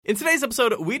In today's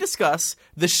episode, we discuss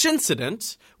the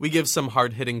Shincident, we give some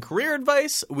hard-hitting career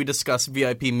advice, we discuss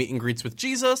VIP meet and greets with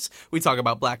Jesus, we talk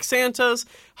about Black Santas,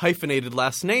 hyphenated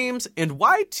last names, and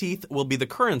why teeth will be the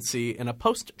currency in a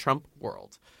post-Trump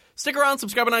world. Stick around,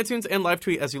 subscribe on iTunes, and live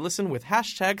tweet as you listen with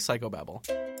hashtag Psychobabble.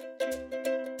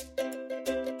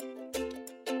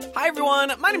 Hi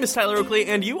everyone, my name is Tyler Oakley,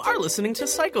 and you are listening to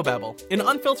Psychobabble, an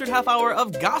unfiltered half hour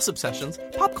of gossip sessions,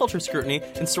 pop culture scrutiny,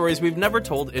 and stories we've never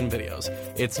told in videos.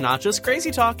 It's not just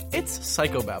crazy talk, it's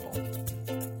Psychobabble.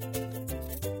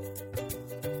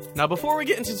 Now, before we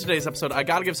get into today's episode, I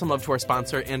gotta give some love to our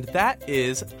sponsor, and that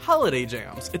is Holiday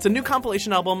Jams. It's a new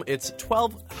compilation album. It's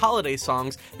 12 holiday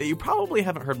songs that you probably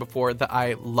haven't heard before that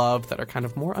I love, that are kind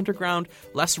of more underground,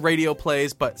 less radio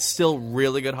plays, but still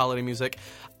really good holiday music.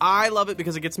 I love it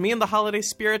because it gets me in the holiday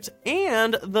spirit,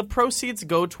 and the proceeds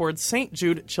go towards St.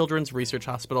 Jude Children's Research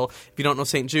Hospital. If you don't know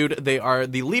St. Jude, they are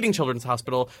the leading children's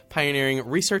hospital pioneering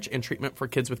research and treatment for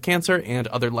kids with cancer and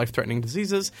other life-threatening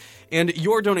diseases, and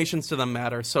your donations to them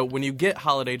matter. So when you get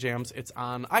Holiday Jams, it's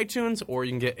on iTunes, or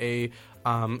you can get a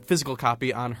physical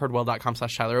copy on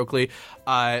herdwell.com/Tyler Oakley.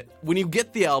 When you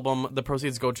get the album, the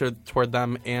proceeds go toward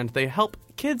them, and they help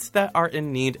kids that are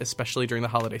in need, especially during the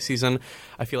holiday season.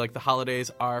 I feel like the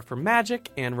holidays are for magic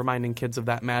and reminding kids of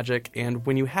that magic, and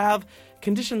when you have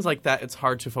conditions like that, it's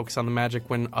hard to focus on the magic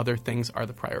when other things are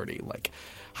the priority, like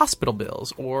hospital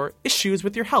bills or issues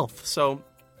with your health. So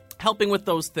helping with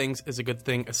those things is a good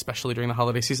thing, especially during the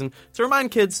holiday season, to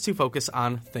remind kids to focus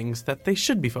on things that they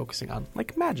should be focusing on,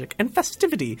 like magic and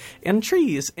festivity and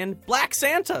trees and Black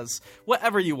Santas,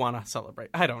 whatever you want to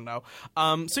celebrate. I don't know.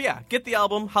 So yeah, get the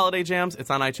album, Holiday Jams. It's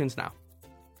on iTunes now.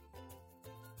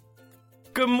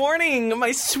 Good morning,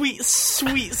 my sweet,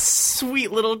 sweet,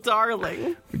 sweet little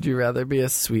darling. Would you rather be a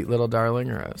sweet little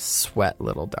darling or a sweat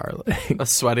little darling? A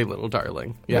sweaty little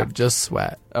darling. Yeah, just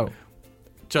sweat. Oh.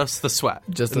 Just the sweat.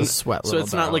 Just a sweat little So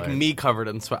it's darling. not like me covered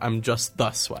in sweat. I'm just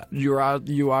the sweat. You are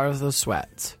the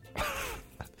sweat.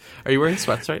 Are you wearing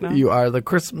sweats right now? You are the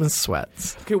Christmas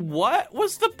sweats. Okay, what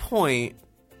was the point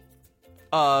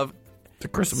of the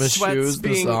Christmas sweats shoes,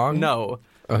 being, the song? No.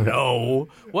 Okay. No.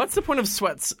 What's the point of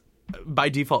sweats by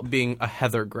default being a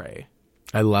heather gray?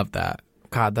 I love that.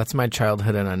 God, that's my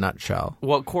childhood in a nutshell.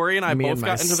 Well, Corey and I both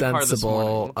got into the car this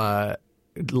morning.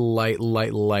 Light,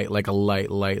 like a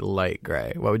light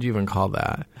gray. What would you even call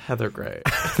that? Heather gray.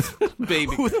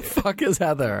 Baby. Who the fuck is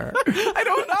Heather? I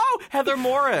don't know. Heather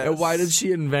Morris. And why did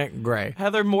she invent gray?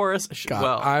 Heather Morris.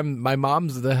 God, my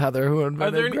mom's the Heather who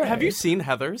invented gray. Have you seen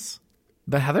Heathers?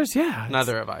 The Heathers? Yeah.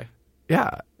 Neither have I. Yeah.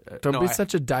 Don't be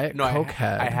such a Diet Coke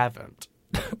head. I haven't.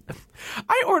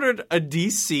 I ordered a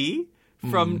DC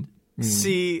from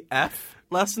CF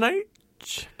last night.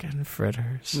 Chicken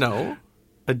fritters. No.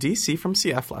 A DC from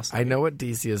CF last night. I know what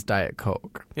DC is. Diet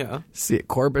Coke. Yeah.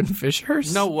 Corbin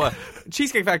Fishers? No,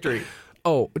 Cheesecake Factory.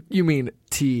 Oh, you mean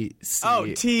TCF. Oh,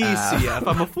 TCF.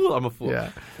 I'm a fool. Yeah.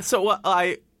 So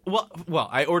I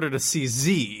ordered a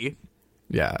CZ.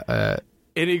 Yeah.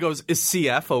 And he goes, is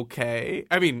CF okay?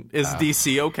 I mean, is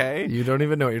DC okay? You don't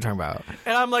even know what you're talking about.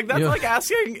 And I'm like, that's like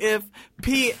asking if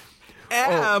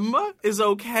PM is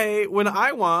okay when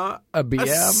I want a BM? A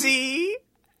C.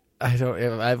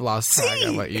 I've lost track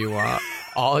of what you want.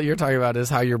 All you're talking about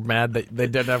is how you're mad that they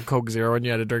didn't have Coke Zero and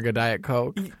you had to drink a Diet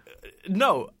Coke.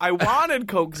 No, I wanted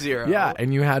Coke Zero. Yeah,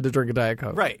 and you had to drink a Diet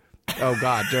Coke. Right. Oh,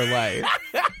 God, your life.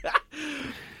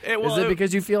 Is it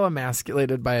because you feel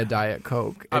emasculated by a Diet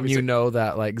Coke and you know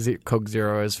that like Coke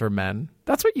Zero is for men?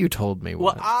 That's what you told me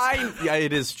once. Well, yeah,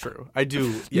 it is true. I do.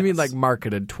 You yes. mean like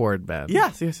marketed toward men?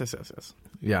 Yes.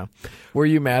 Yeah. Were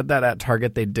you mad that at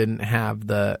Target they didn't have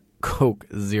the Coke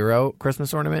Zero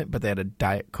Christmas ornament, but they had a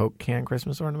Diet Coke can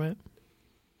Christmas ornament?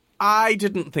 I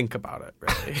didn't think about it,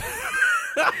 really.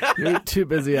 You're too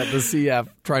busy at the CF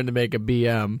trying to make a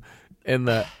BM in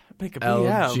the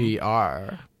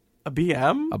LGR. A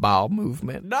BM? A bowel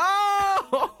movement.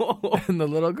 No! In the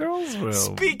little girl's room.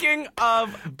 Speaking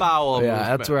of bowel movements.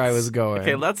 Yeah, that's where I was going.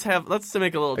 Okay, let's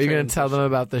make a little Are you going to tell them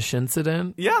about the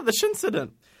Shincident? Yeah, the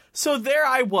Shincident. So there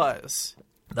I was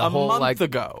a month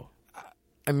ago.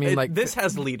 I mean, this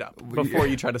has lead up before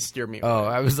you try to steer me away. Oh,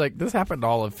 I was like, this happened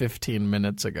all of 15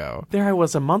 minutes ago. There I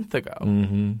was a month ago.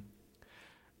 Mm-hmm.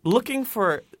 Looking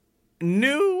for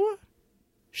new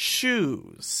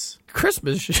shoes.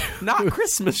 Christmas shoes. Not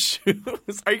Christmas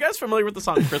shoes. Are you guys familiar with the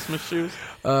song Christmas Shoes?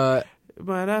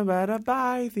 Bada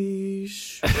buy these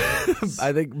shoes.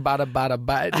 I think bada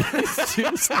buy these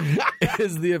shoes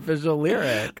is the official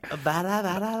lyric.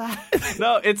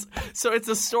 No, it's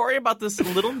a story about this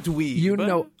little dweeb. You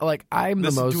know, like I'm the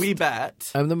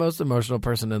dweebette. I'm the most emotional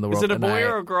person in the world. Is it a boy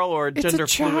or a girl or a gender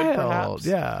fluid, perhaps?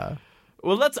 Yeah.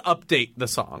 Well, let's update the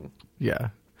song. Yeah.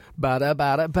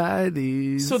 Bada buy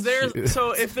these. So shoes.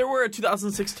 so if there were a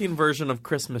 2016 version of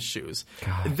Christmas shoes,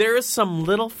 there is some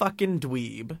little fucking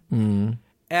dweeb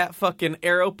at fucking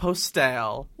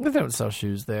Aeropostale. They don't sell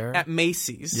shoes there. At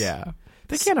Macy's. Yeah.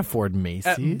 They can't afford Macy's.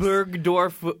 At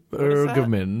Bergdorf.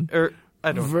 Bergman.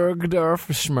 I don't know. Bergdorf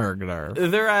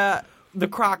Schmergdorf. They're at the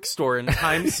Croc store in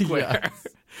Times Square. Yes.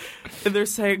 And they're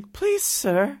saying, please,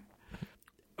 sir,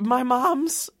 my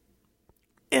mom's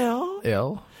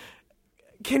ill.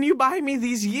 Can you buy me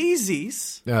these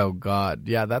Yeezys? Oh, God.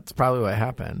 Yeah, that's probably what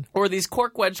happened. Or these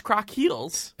cork wedge Croc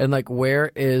heels. And, like,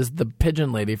 where is the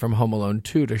pigeon lady from Home Alone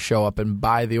 2 to show up and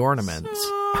buy the ornaments?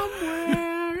 Somewhere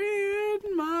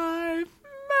in my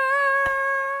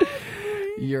memory.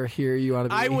 You're here, you want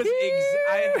to be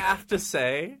I have to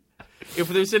say, if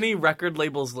there's any record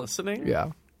labels listening,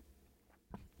 yeah.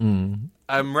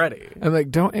 I'm ready. And, like,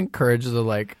 don't encourage the,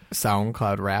 like,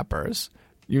 SoundCloud rappers.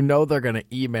 You know they're going to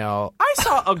email. I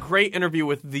saw a great interview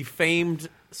with the famed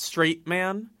straight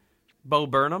man, Bo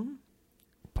Burnham.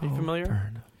 Are you familiar?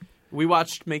 Burnham. We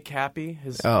watched Make Happy,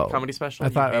 his comedy special. I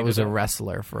thought I was a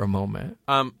wrestler for a moment.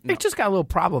 No. It just got a little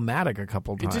problematic a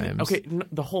couple times. Okay,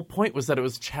 the whole point was that it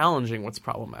was challenging what's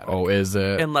problematic. Oh, is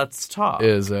it? And let's talk.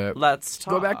 Is it? Let's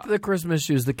talk. Go back to the Christmas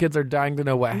shoes. The kids are dying to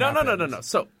know what happened. No.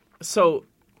 So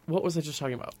what was I just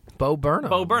talking about? Bo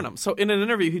Burnham. So in an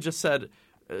interview, he just said,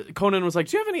 Conan was like,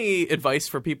 do you have any advice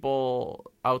for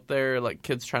people out there, like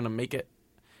kids trying to make it?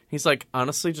 He's like,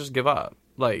 honestly, just give up.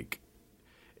 Like,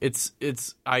 it's.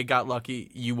 I got lucky.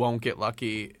 You won't get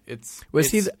lucky.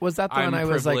 Was that the one I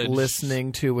was like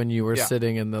listening to when you were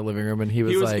sitting in the living room and he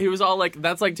was all like,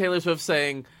 that's like Taylor Swift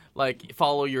saying like,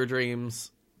 follow your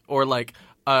dreams, or like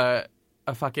a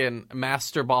fucking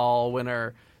Master Ball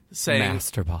winner saying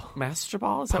Master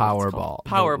Ball is that Powerball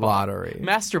Powerball lottery.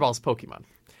 Master Ball's Pokemon.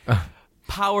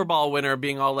 Powerball winner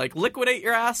being all like, liquidate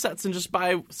your assets and just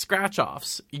buy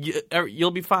scratch-offs.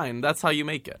 You'll be fine. That's how you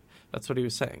make it. That's what he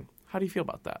was saying. How do you feel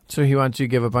about that? So he wants you to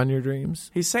give up on your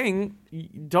dreams? He's saying,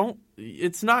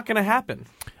 it's not going to happen.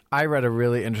 I read a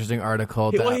really interesting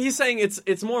article. He's saying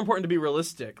it's more important to be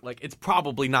realistic. Like, it's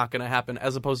probably not going to happen,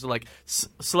 as opposed to like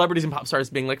celebrities and pop stars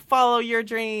being like, follow your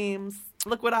dreams.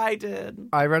 Look what I did.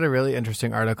 I read a really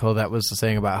interesting article that was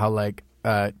saying about how like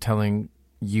telling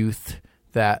youth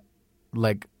that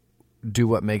like do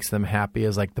what makes them happy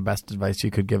is like the best advice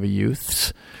you could give a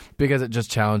youth, because it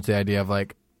just challenged the idea of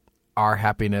like our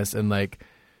happiness and like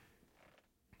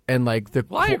the.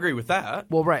 Well, I agree with that.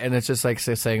 Well, right, and it's just like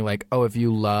saying like, oh, if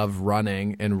you love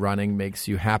running and running makes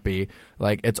you happy,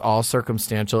 like it's all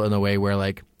circumstantial in the way where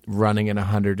like running in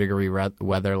 100-degree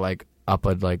weather like up a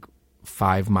like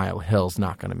 5-mile hill is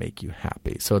not going to make you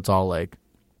happy. So it's all like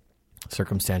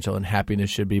circumstantial, and happiness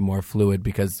should be more fluid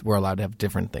because we're allowed to have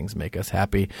different things make us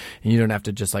happy, and you don't have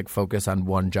to just like focus on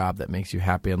one job that makes you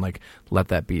happy and like let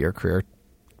that be your career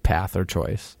path or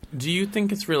choice. Do you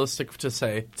think it's realistic to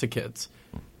say to kids,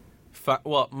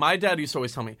 well, my dad used to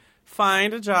always tell me,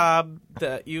 find a job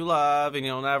that you love and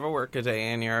you'll never work a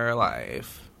day in your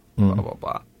life, blah blah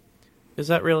blah. Is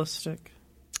that realistic?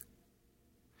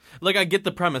 Like, I get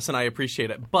the premise and I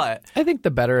appreciate it, but I think the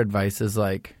better advice is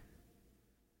like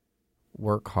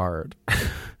work hard.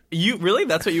 You really?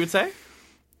 That's what you would say?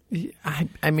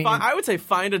 I mean, I would say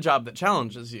find a job that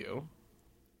challenges you.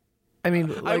 I mean,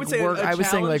 like I would say work. I was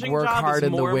saying like work hard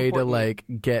in the way important to like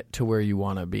get to where you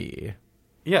want to be.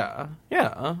 Yeah.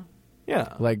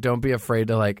 Like, don't be afraid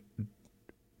to like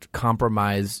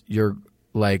compromise your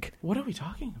like. What are we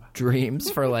talking about? Dreams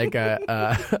for like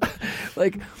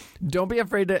like. Don't be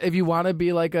afraid to, if you want to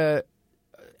be like a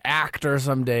actor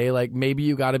someday, like maybe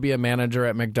you got to be a manager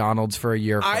at McDonald's for a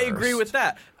year first. I agree with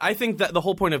that. I think that the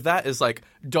whole point of that is like,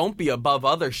 don't be above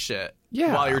other shit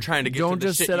while you're trying to get to the shit you want to be. Don't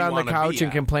just sit on the couch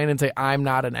and complain and say, I'm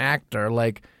not an actor.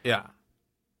 Like,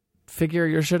 figure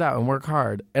your shit out and work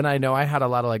hard. And I know I had a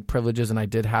lot of like privileges and I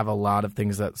did have a lot of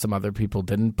things that some other people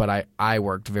didn't, but I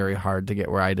worked very hard to get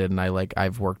where I did. And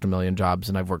I've worked a million jobs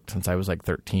and I've worked since I was like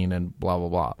 13 and blah, blah,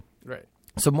 blah. Right.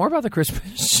 So more about the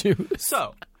Christmas shoes.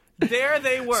 So there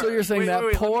they were. So you're saying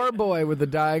poor boy with the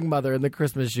dying mother in the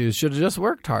Christmas shoes should have just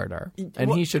worked harder,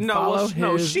 and he should follow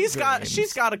his she's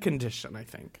dreams. got a condition, I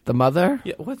think. The mother?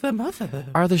 Yeah, what the mother?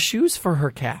 Are the shoes for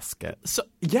her casket? So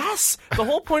yes, the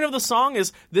whole point of the song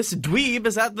is this dweeb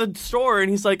is at the store and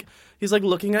he's like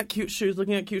looking at cute shoes,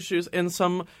 and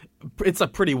it's a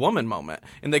Pretty Woman moment,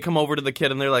 and they come over to the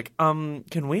kid and they're like,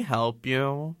 can we help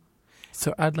you?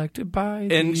 So I'd like to buy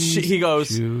and these he goes,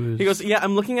 shoes. yeah,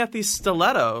 I'm looking at these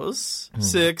stilettos,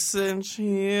 6-inch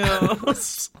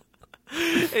heels.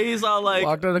 And he's all like,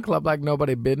 Walked in a club like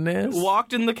nobody business.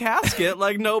 walked in the casket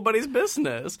like nobody's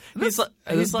business. This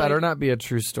better not be a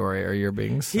true story, or you're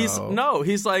being so.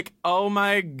 He's like, oh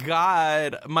my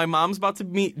God, my mom's about to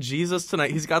meet Jesus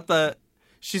tonight. She's got the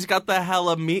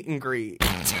hella meet and greet.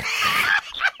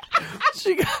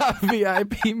 She got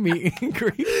VIP meet and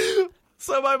greet.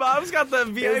 So my mom's got the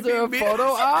VIP Is there a photo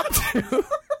op?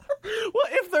 Well,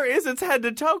 if there is, it's head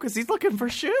to toe because he's looking for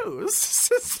shoes,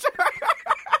 sister.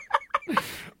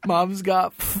 Mom's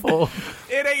got full.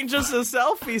 It ain't just a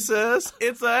selfie, sis.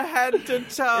 It's a head to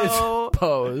toe. It's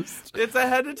posed. It's a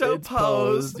head to toe It's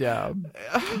pose. posed, yeah.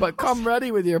 But come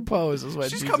ready with your pose, is what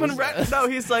She's Jesus coming ready. says. No,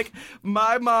 he's like,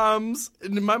 my mom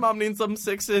needs some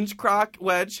 6-inch croc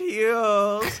wedge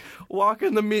heels.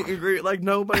 Walking the meet and greet like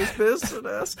nobody's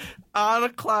business on a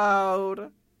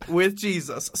cloud with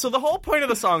Jesus. So the whole point of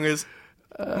the song is,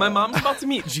 my mom's about to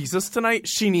meet Jesus tonight.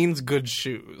 She needs good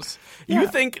shoes. Yeah. You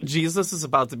think Jesus is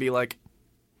about to be like,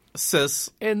 sis,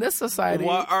 In this society,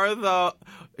 what are the...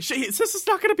 sis is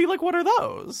not going to be like, what are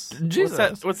those?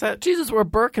 Jesus. What's that? Jesus wore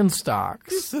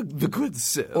Birkenstocks. The good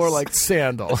sis. Or like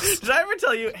sandals. Did I ever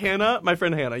tell you, Hannah, my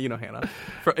friend Hannah, you know Hannah,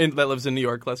 that lives in New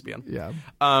York, lesbian. Yeah.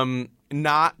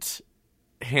 Not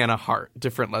Hannah Hart,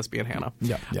 different lesbian Hannah.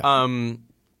 Yeah.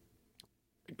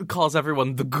 Calls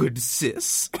everyone the good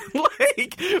sis.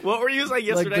 Like, what were you saying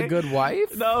yesterday? Like the good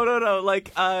wife? No.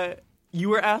 Like, you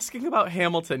were asking about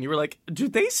Hamilton. You were like, do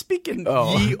they speak in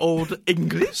Oh. ye old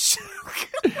English?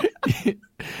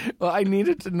 Well, I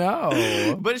needed to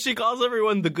know. But she calls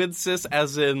everyone the good sis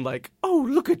as in like, oh,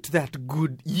 look at that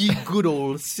ye good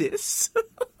old sis.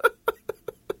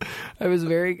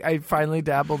 I finally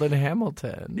dabbled in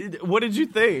Hamilton. What did you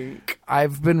think?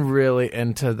 I've been really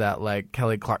into that, like,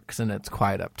 Kelly Clarkson, It's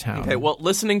Quiet Uptown. Okay, well,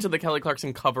 listening to the Kelly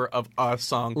Clarkson cover of a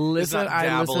song is not I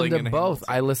dabbling listened to in both. Hamilton.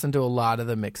 I listened to a lot of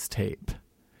the mixtape.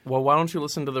 Well, why don't you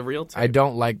listen to the real tape? I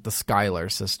don't like the Schuyler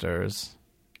sisters.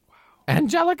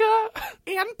 Angelica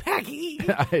and Peggy.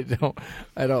 I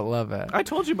don't love it. I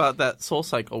told you about that Soul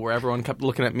Cycle where everyone kept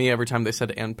looking at me every time they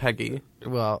said and Peggy.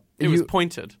 Well, It was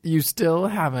pointed. You still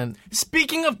haven't.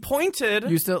 Speaking of pointed,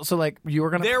 You still you were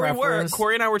gonna. there we were. preference-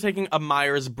 Corey and I were taking a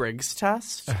Myers-Briggs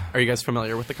test. Are you guys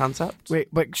familiar with the concept? Wait,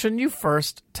 but shouldn't you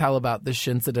first tell about the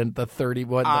incident, the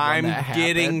 31? I'm that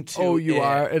getting happened? to Oh, you it.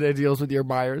 are, and it deals with your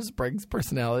Myers-Briggs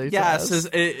personality. Yes,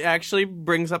 test? it actually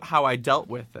brings up how I dealt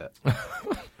with it.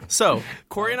 So,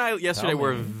 Corey and I yesterday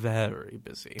were very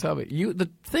busy. Tell me, the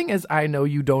thing is, I know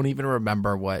you don't even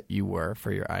remember what you were for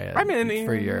your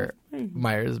your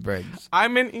Myers-Briggs.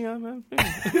 I'm in.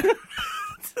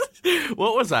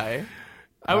 What was I?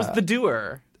 I was the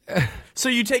doer. So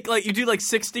you do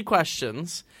 60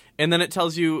 questions, and then it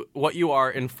tells you what you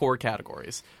are in 4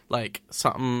 categories, like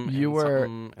something. You were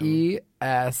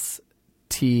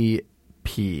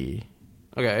ESTP.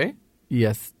 Okay.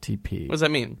 ESTP. What does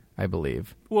that mean? I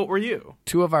believe. What were you?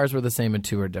 2 of ours were the same and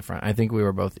 2 are different. I think we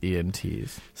were both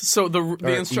ENTs. So the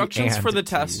instructions for the and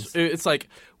test, Ts. it's like,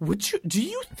 do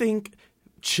you think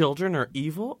children are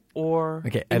evil or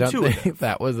Okay, I don't intuitive? think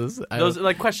that was Those are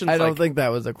like questions. I don't like, think that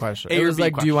was a question. A It or was B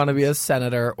like, do you want to be a questions.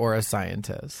 senator or a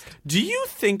scientist? Do you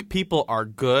think people are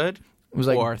good It was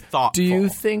like, or thoughtful? do you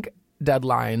think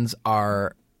deadlines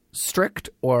are strict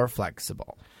or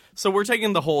flexible? So we're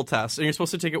taking the whole test, and you're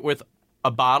supposed to take it with a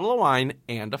bottle of wine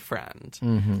and a friend.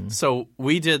 Mm-hmm. So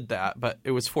we did that, but it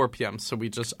was 4 p.m., so we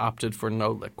just opted for no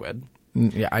liquid.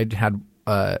 Yeah, I had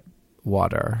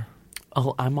water.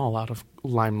 Oh, I'm all out of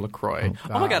lime LaCroix.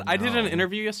 Oh my God, I did an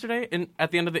interview yesterday, and at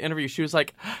the end of the interview, she was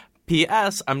like,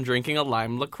 P.S. I'm drinking a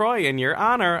lime LaCroix in your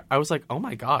honor. I was like, oh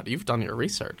my God, you've done your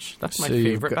research. That's my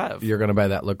favorite bev. You're going to buy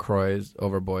that LaCroix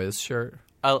over boys shirt?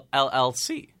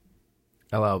 LLC.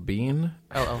 LL Bean?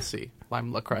 LLC.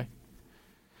 Lime LaCroix.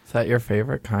 Is that your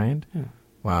favorite kind? Yeah.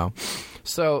 Wow.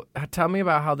 So tell me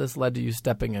about how this led to you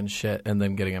stepping in shit and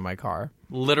then getting in my car.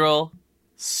 Literal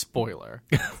spoiler.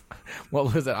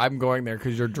 What was it? I'm going there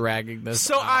because you're dragging this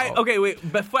So out.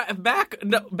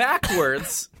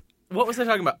 backwards. What was I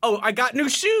talking about? Oh, I got new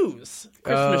shoes.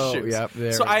 Christmas shoes. Yep,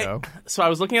 there so we go. So I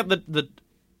was looking at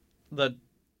the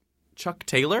Chuck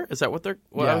Taylor. Is that what I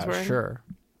was wearing? Sure.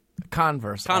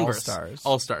 Converse All-Stars.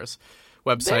 All-Stars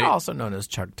website. They're also known as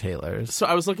Chuck Taylors. So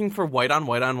I was looking for white on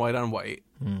white on white on white,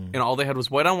 and all they had was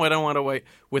white on white on white on white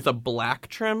with a black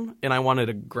trim, and I wanted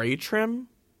a gray trim.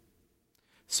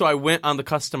 So I went on the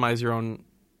customize your own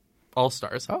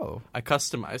All-Stars. Oh. I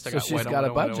customized. I So got she's white on got white a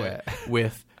on white on budget. white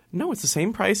with no, it's the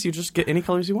same price. You just get any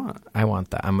colors you want. I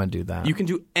want that. I'm going to do that. You can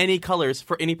do any colors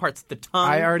for any parts. The tongue.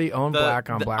 I already own the, black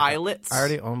on the black. eyelets. I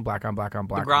already own black on black on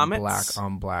black The on grommets. black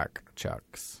on black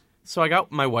Chucks. So I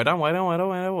got my white on white on white on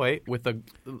white on white with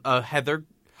a heather.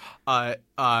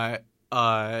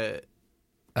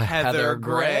 Heather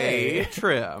gray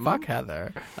trim. Fuck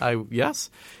Heather. Yes.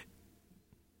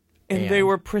 And they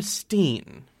were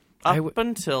pristine up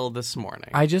until this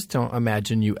morning. I just don't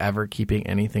imagine you ever keeping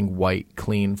anything white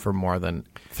clean for more than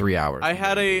 3 hours. I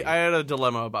had a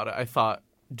dilemma about it. I thought,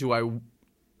 am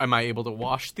I able to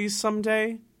wash these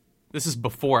someday? This is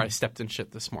before I stepped in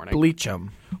shit this morning. Bleach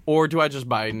them. Or do I just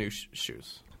buy new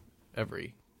shoes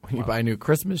every You buy new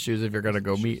Christmas shoes if you're going to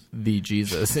go meet the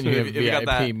Jesus and you have if VIP you got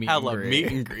that meet hella and greet.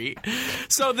 meet and greet.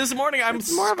 So this morning I'm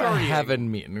More of a scurrying.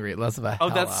 heaven meet and greet, less of a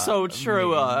hella that's so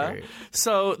true. meet and greet.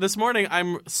 So this morning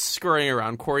I'm scurrying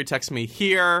around. Corey texts me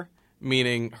here,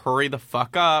 meaning hurry the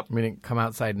fuck up. Meaning come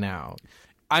outside now.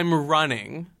 I'm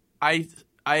running. There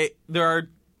are,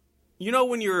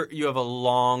 when you have a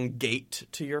long gait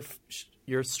to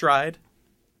your stride,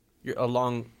 a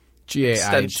long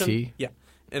extension. GAIT. Yeah.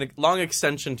 And a long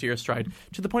extension to your stride,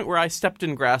 to the point where I stepped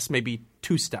in grass maybe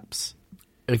 2 steps.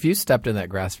 If you stepped in that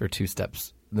grass for 2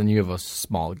 steps, then you have a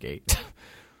small gait.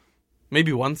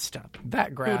 Maybe 1 step.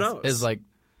 That grass knows? is like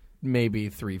maybe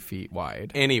 3 feet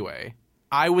wide. Anyway,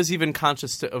 I was even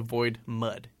conscious to avoid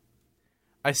mud.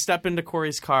 I step into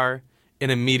Corey's car,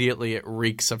 and immediately it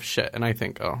reeks of shit. And I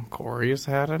think, oh, Corey's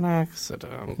had an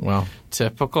accident. Well,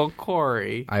 Typical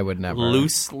Corey. I would never.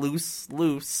 Loose.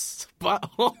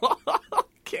 But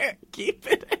can't keep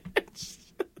it in.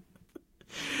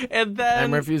 And then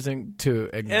I'm refusing to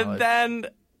acknowledge.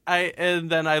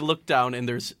 And then I look down, and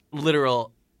there's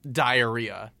literal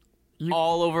diarrhea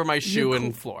all over my shoe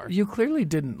and floor. You clearly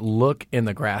didn't look in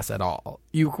the grass at all.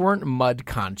 You weren't mud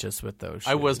conscious with those shoes.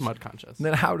 I was mud conscious.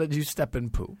 Then how did you step in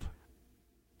poop?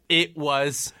 It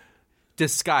was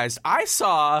disguised. I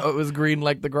saw... Oh, it was green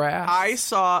like the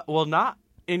grass? Well, not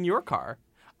in your car.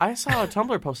 I saw a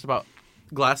Tumblr post about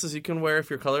glasses you can wear if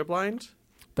you're colorblind.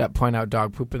 That point out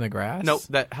dog poop in the grass? No,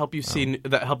 that help you see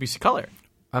color.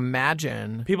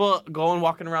 Imagine. People going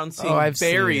walking around seeing I've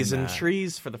berries seen and that.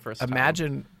 trees for the first time.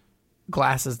 Imagine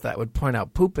glasses that would point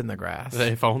out poop in the grass.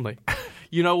 If only.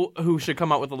 You know who should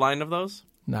come out with a line of those?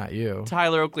 Not you.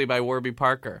 Tyler Oakley by Warby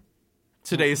Parker.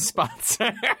 Today's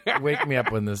sponsor. Wake me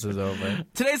up when this is over.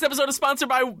 Today's episode is sponsored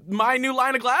by my new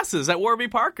line of glasses at Warby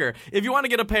Parker. If you want to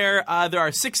get a pair, there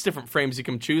are 6 different frames you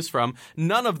can choose from.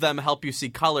 None of them help you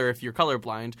see color if you're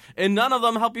colorblind, and none of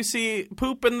them help you see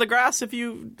poop in the grass if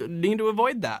you need to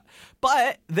avoid that.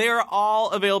 But they are all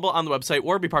available on the website,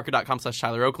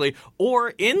 warbyparker.com/Tyler Oakley, or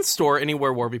in-store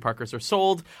anywhere Warby Parkers are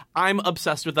sold. I'm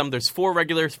obsessed with them. There's 4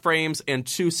 regular frames and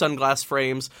 2 sunglass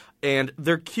frames, and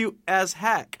they're cute as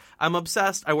heck. I'm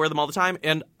obsessed. I wear them all the time,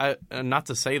 and not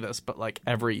to say this, but like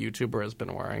every YouTuber has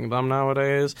been wearing them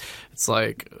nowadays. It's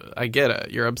like, I get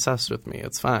it. You're obsessed with me.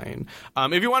 It's fine.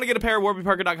 If you want to get a pair,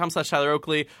 warbyparker.com/Tyler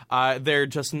Oakley. They're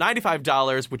just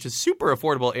 $95, which is super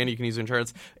affordable, and you can use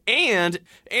insurance. And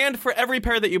for every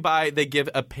pair that you buy, they give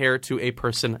a pair to a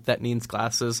person that needs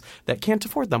glasses that can't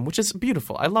afford them, which is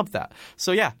beautiful. I love that.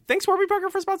 So yeah, thanks Warby Parker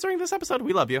for sponsoring this episode.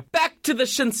 We love you. Back to the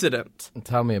shincident.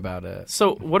 Tell me about it.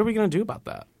 So what are we going to do about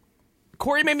that?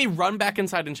 Corey made me run back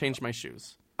inside and change my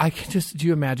shoes. Do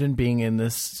you imagine being in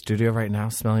this studio right now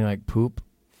smelling like poop?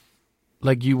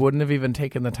 Like you wouldn't have even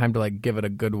taken the time to like give it a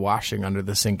good washing under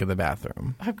the sink in the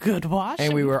bathroom. A good washing?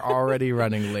 And we were already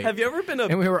running late. Have you ever been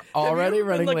And we were already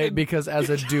running late because as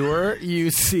a doer,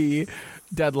 you see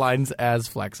deadlines as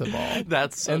flexible.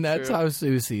 That's so that's true. how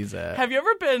Sue sees it. Have you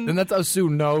ever been... And that's how Sue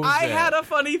knows I it. had a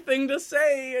funny thing to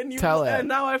say, and Tell it. And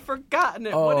now I've forgotten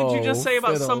it. What did you just say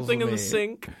about fiddles something in me. the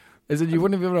sink? Is it you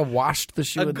wouldn't have even washed the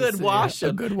shoe? A good washing.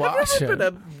 A good Have washing. you ever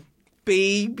been a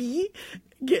baby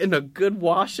getting a good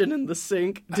washing in the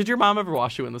sink? Did your mom ever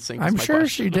wash you in the sink? I'm sure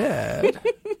she did.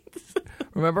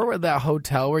 Remember with that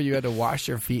hotel where you had to wash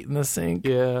your feet in the sink?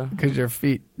 Yeah. Because your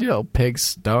feet, pigs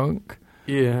stunk.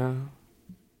 Yeah.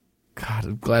 God,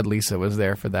 I'm glad Lisa was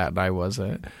there for that and I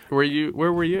wasn't. Where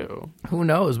were you? Who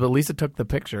knows? But Lisa took the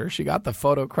picture. She got the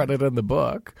photo credit in the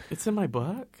book. It's in my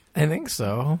book? I think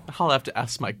so. I'll have to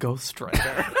ask my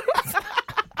ghostwriter.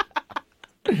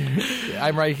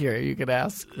 I'm right here. You can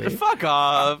ask me. Fuck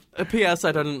off. P.S.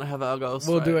 I don't have a ghostwriter.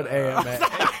 We'll do an AMA.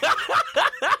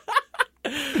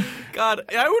 God,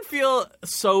 I would feel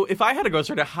so... If I had a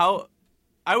ghostwriter,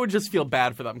 I would just feel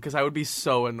bad for them because I would be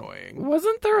so annoying.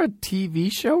 Wasn't there a TV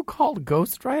show called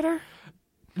Ghost Rider?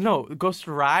 No, Ghost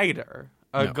Rider.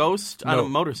 A ghost on a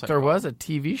motorcycle. There was a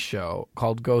TV show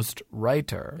called Ghost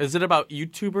Writer. Is it about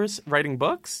YouTubers writing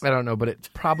books? I don't know, but it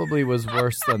probably was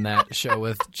worse than that show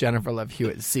with Jennifer Love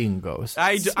Hewitt seeing ghosts.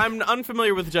 I'm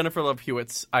unfamiliar with Jennifer Love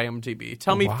Hewitt's IMDb.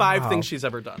 Tell me 5 things she's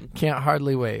ever done. Can't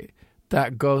hardly wait.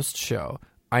 That ghost show.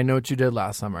 I Know What You Did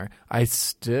Last Summer. I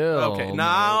still Okay,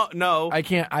 now, no. I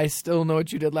can't. I still Know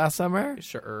What You Did Last Summer.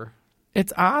 Sure.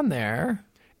 It's on there.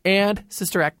 And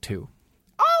Sister Act 2.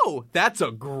 Oh, that's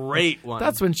a great one.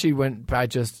 That's when she went by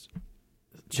just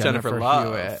Jennifer Love.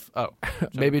 Hewitt. Oh,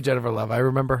 Maybe Jennifer Love. I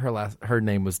remember her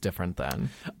name was different then.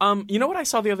 you know what I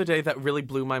saw the other day that really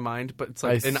blew my mind, but it's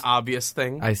like an obvious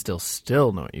thing? I still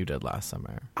Know What You Did Last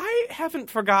Summer. I haven't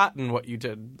forgotten what you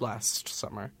did last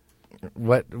summer.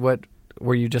 What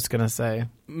were you just going to say?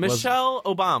 Michelle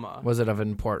Obama. Was it of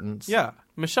importance? Yeah.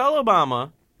 Michelle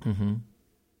Obama. Mm-hmm.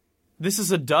 This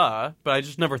is a duh, but I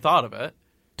just never thought of it.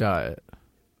 Duh.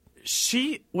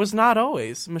 She was not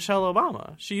always Michelle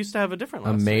Obama. She used to have a different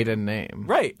last name. Maiden name.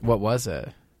 Right. What was it?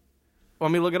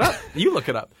 Let me look it up. You look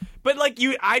it up. But like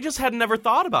I just had never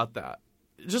thought about that.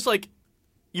 Just like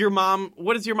your mom,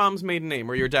 what is your mom's maiden name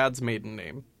or your dad's maiden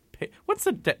name? What's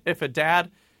if a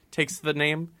dad takes the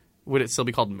name, would it still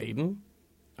be called Maiden?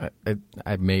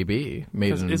 Maybe.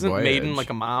 Maiden Isn't voyage. Maiden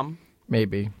like a mom?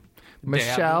 Maybe.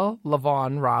 Michelle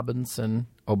LaVaughn Robinson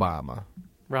Obama.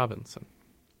 Robinson.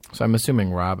 So I'm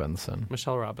assuming Robinson.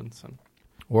 Michelle Robinson.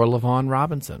 Or LaVaughn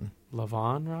Robinson.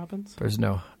 LaVaughn Robinson? There's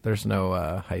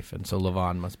no hyphen, so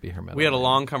LaVaughn must be her middle We had a name.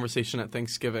 long conversation at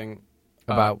Thanksgiving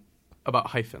about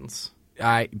hyphens.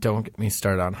 Don't get me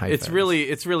started on hyphens.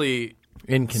 It's really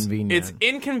inconvenient. It's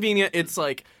inconvenient. It's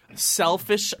like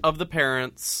selfish of the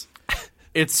parents.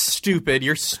 It's stupid.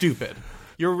 You're stupid.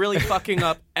 You're really fucking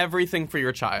up everything for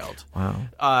your child.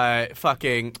 Wow.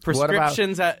 Fucking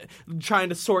prescriptions trying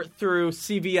to sort through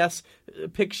CVS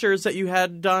pictures that you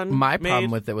had done. My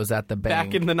problem with it was at the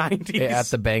bank. Back in the 90s. At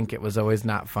the bank, it was always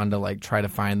not fun to like try to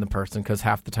find the person because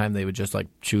half the time they would just like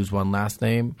choose one last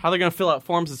name. How are they going to fill out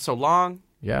forms? It's so long.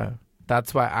 Yeah.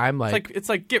 That's why I'm like... It's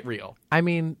like get real. I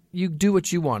mean, you do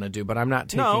what you want to do, but I'm not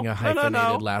taking a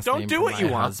hyphenated last Don't name do for what my you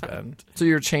want. husband. So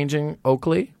you're changing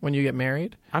Oakley when you get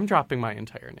married? I'm dropping my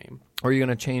entire name. Or are you going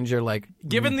to change your like...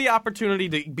 Given the opportunity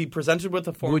to be presented with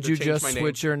a form Would to you change just my name,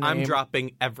 switch your name? I'm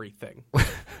dropping everything.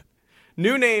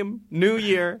 New name, new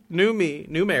year, new me,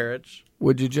 new marriage.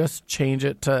 Would you just change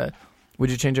it to...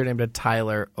 Would you change your name to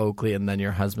Tyler Oakley and then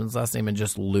your husband's last name and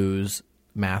just lose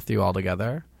Matthew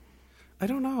altogether? I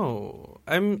don't know.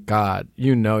 God,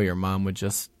 you know your mom would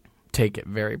just take it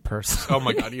very personally. Oh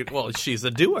my God! Well, she's a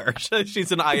doer.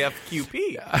 She's an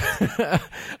IFQP.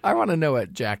 I want to know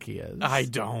what Jackie is. I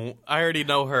don't. I already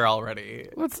know her already.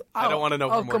 I don't want to know.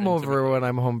 I'll her come more over when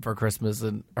I'm home for Christmas,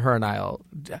 and her and I'll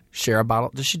share a bottle.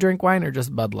 Does she drink wine or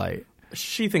just Bud Light?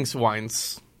 She thinks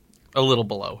wine's a little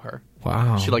below her.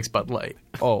 Wow. She likes Bud Light.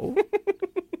 Oh.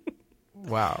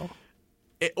 Wow.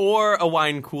 Or a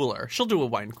wine cooler. She'll do a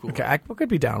wine cooler. Okay, I could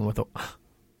be down with a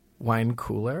wine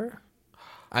cooler.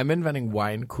 I'm inventing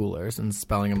wine coolers and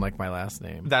spelling them like my last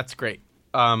name. That's great.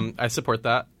 I support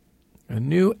that. A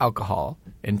new alcohol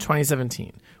in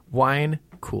 2017. Wine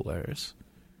coolers.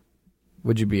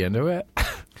 Would you be into it?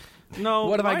 No.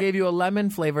 What if I gave you a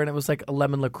lemon flavor and it was like a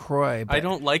lemon LaCroix? I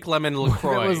don't like lemon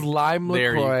LaCroix. It was lime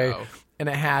There you LaCroix. go. And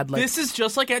it had like This is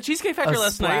just like at Cheesecake Factory a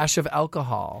last night. splash of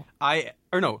alcohol.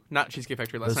 Not Cheesecake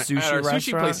Factory last The night. sushi At our sushi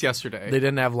restaurant? place yesterday. They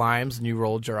didn't have limes and you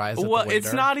rolled your eyes at the Well, waiter.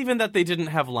 it's not even that they didn't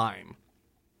have lime.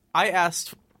 I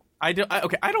asked. I don't mean I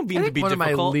to think be one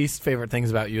difficult. of my least favorite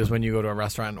things about you is when you go to a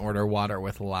restaurant and order water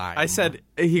with lime. I said,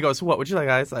 he goes, "What would you like?"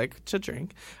 I was like, "To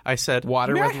drink." I said,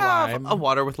 Water "May with I have lime." a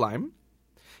water with lime?"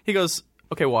 He goes,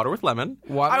 "Okay, water with lemon."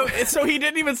 So he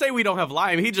didn't even say we don't have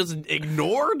lime. He just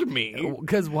ignored me.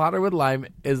 Because water with lime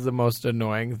is the most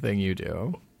annoying thing you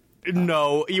do.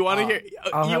 No, you want to hear?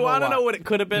 You want to know what it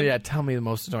could have been? Yeah, tell me the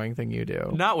most annoying thing you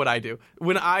do. Not what I do.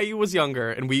 When I was younger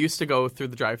and we used to go through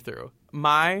the drive-thru,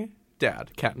 my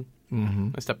dad, Ken,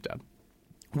 my stepdad,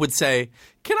 would say,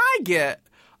 "Can I get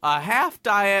a half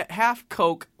diet, half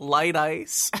Coke, light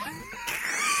ice?"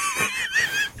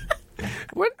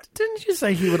 What didn't you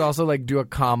say he would also like do a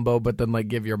combo, but then like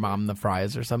give your mom the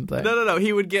fries or something? No.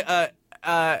 He would get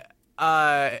a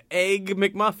egg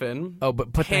McMuffin. Oh,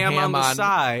 but put ham the ham on the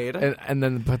side, and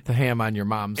then put the ham on your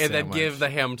mom's and sandwich. then give the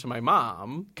ham to my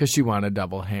mom because she wanted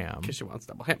double ham. because she wants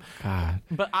double ham. God,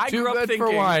 But I too grew up good thinking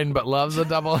for wine, but loves a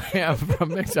double ham from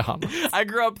McDonald's. I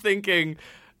grew up thinking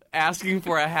asking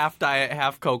for a half diet,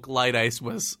 half Coke, light ice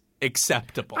was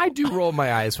acceptable. I do roll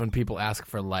my eyes when people ask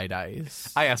for light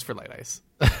ice. I asked for light ice.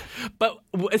 But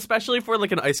especially for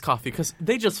like an iced coffee, because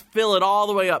they just fill it all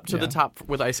the way up to the top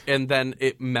with ice and then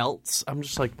it melts. I'm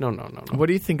just like, no. What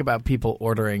do you think about people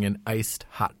ordering an iced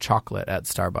hot chocolate at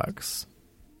Starbucks?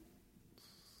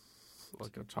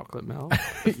 Like a chocolate milk?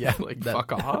 Yeah, Like,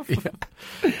 fuck off?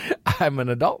 Yeah. I'm an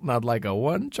adult and I'd like a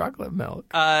one chocolate milk.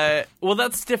 Well,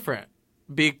 that's different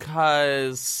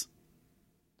because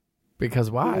Because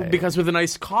why? Because with an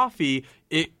iced coffee,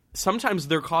 sometimes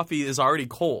their coffee is already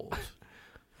cold.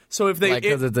 So if they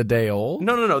because it's a day old?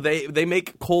 No. They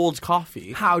make cold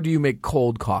coffee. How do you make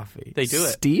cold coffee? They do it.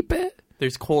 Steep it?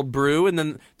 There's cold brew, and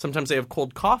then sometimes they have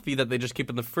cold coffee that they just keep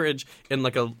in the fridge in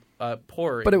like a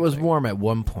pouring. But it was warm at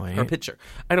one point. Or pitcher.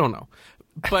 I don't know.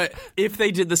 But if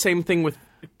they did the same thing with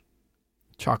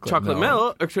chocolate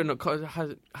milk, or no,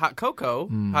 hot cocoa,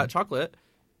 hot chocolate,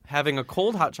 having a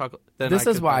cold hot chocolate, then this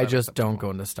is why I just don't go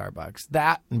into Starbucks.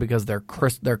 That and because their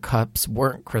cups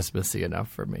weren't Christmassy enough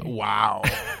for me. Wow.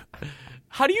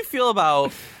 How do you feel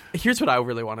about? Here's what I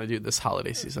really want to do this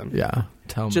holiday season. Yeah,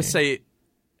 tell me.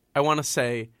 I want to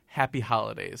say Happy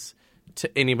Holidays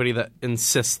to anybody that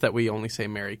insists that we only say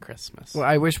Merry Christmas. Well,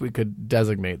 I wish we could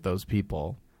designate those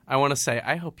people. I want to say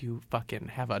I hope you fucking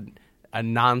have a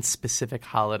non-specific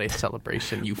holiday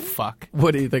celebration. You fuck.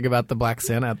 What do you think about the Black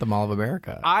Santa at the Mall of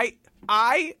America? I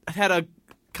had a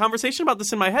conversation about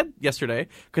this in my head yesterday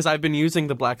because I've been using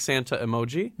the Black Santa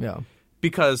emoji. Yeah.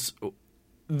 Because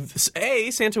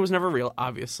Santa was never real,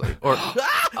 obviously. Or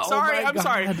I'm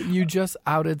sorry. You just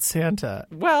outed Santa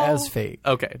as fake.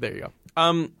 Okay, there you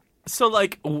go. So,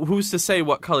 like, who's to say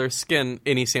what color skin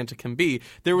any Santa can be?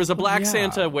 There was a black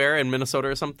Santa in Minnesota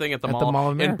or something at the mall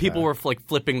of America. And people were like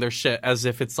flipping their shit as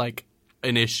if it's like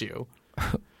an issue.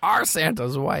 Our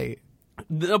Santa's white.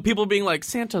 People being like,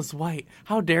 Santa's white.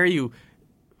 How dare you?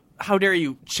 How dare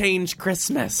you change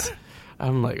Christmas?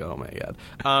 I'm like, oh my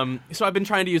god. So I've been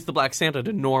trying to use the Black Santa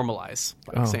to normalize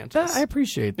Black Santas. I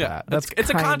appreciate that. Yeah, it's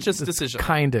a conscious decision.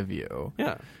 Kind of you.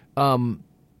 Yeah.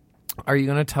 Are you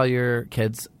going to tell your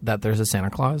kids that there's a Santa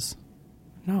Claus?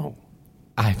 No.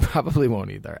 I probably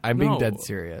won't either. I'm being dead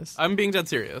serious. I'm being dead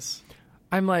serious.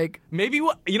 I'm like... Maybe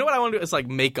you know what I want to do is like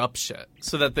make up shit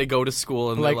so that they go to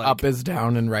school and like they're like... up is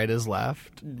down and right is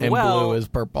left. And blue is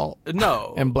purple.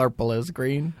 No. And blurple is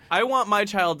green. I want my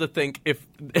child to think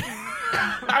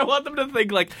I want them to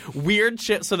think like weird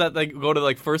shit so that they go to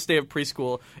like first day of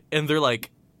preschool and they're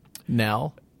like...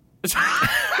 Nell.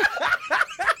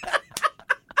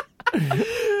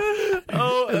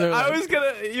 I was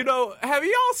gonna, have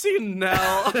y'all seen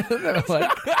Nell?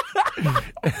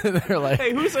 They're like,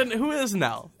 hey, who is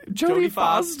Nell? Jodie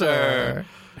Foster.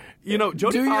 Jodie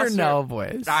Foster. Do your Nell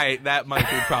voice. That might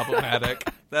be problematic.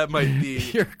 That might be.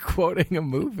 You're quoting a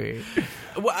movie.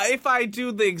 Well, if I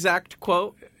do the exact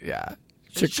quote, yeah.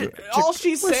 All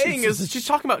she's saying is she's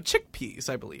talking about chickpeas,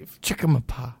 I believe.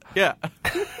 Chickamapaw. Yeah.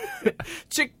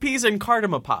 Chickpeas and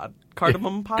cardamom pods.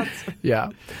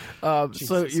 Yeah.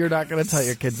 So you're not going to tell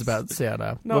your kids about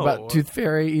Santa. No. What about Tooth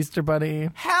Fairy, Easter Bunny?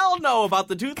 Hell no about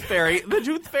the Tooth Fairy. The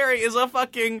Tooth Fairy is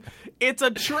it's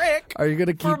a trick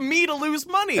for me to lose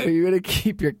money. Are you going to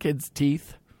keep your kids'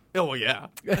 teeth? Oh, yeah.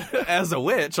 As a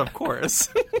witch, of course.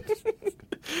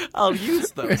 I'll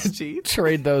use those teeth.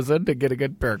 Trade those in to get a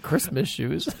good pair of Christmas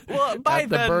shoes. Well, by at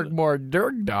the Bergmore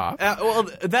Dirgdorf. Well,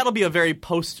 that'll be a very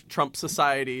post-Trump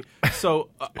society. So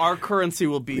our currency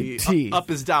will be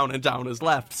up is down and down is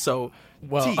left. So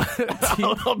teeth.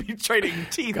 I'll be trading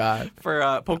teeth for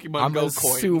Pokemon Go coins. I'm going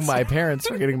to sue my parents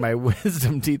for getting my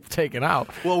wisdom teeth taken out.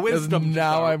 Well, wisdom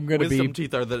wisdom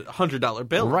teeth are the $100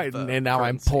 bill. Right, and now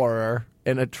I'm poorer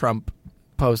in a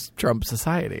post-Trump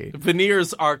society.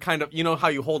 Veneers are kind of, you know how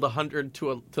you hold 100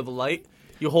 to the light?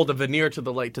 You hold a veneer to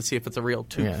the light to see if it's a real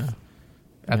tooth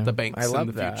at the banks in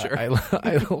the future.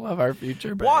 I love our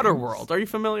future banks. Waterworld, are you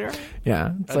familiar?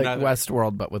 Yeah, it's like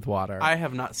Westworld but with water. I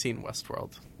have not seen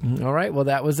Westworld. All right, well,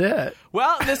 that was it.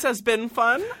 Well, this has been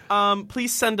fun.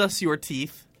 Please send us your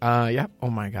teeth. Yeah.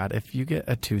 Oh, my God. If you get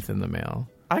a tooth in the mail.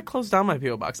 I closed down my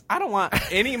P.O. box. I don't want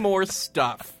any more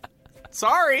stuff.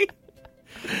 Sorry.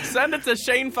 Send it to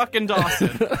Shane fucking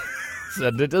Dawson.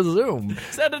 Send it to Zoom.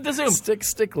 Send it to Zoom.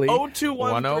 Stickly.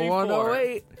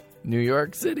 02134. New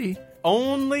York City.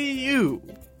 Only you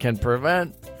can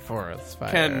prevent forest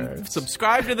fires. Can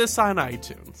subscribe to this on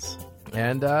iTunes.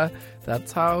 And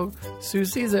that's how Sue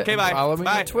sees it. Okay, bye. Follow me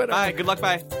on Twitter. Bye. Good luck.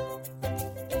 Bye.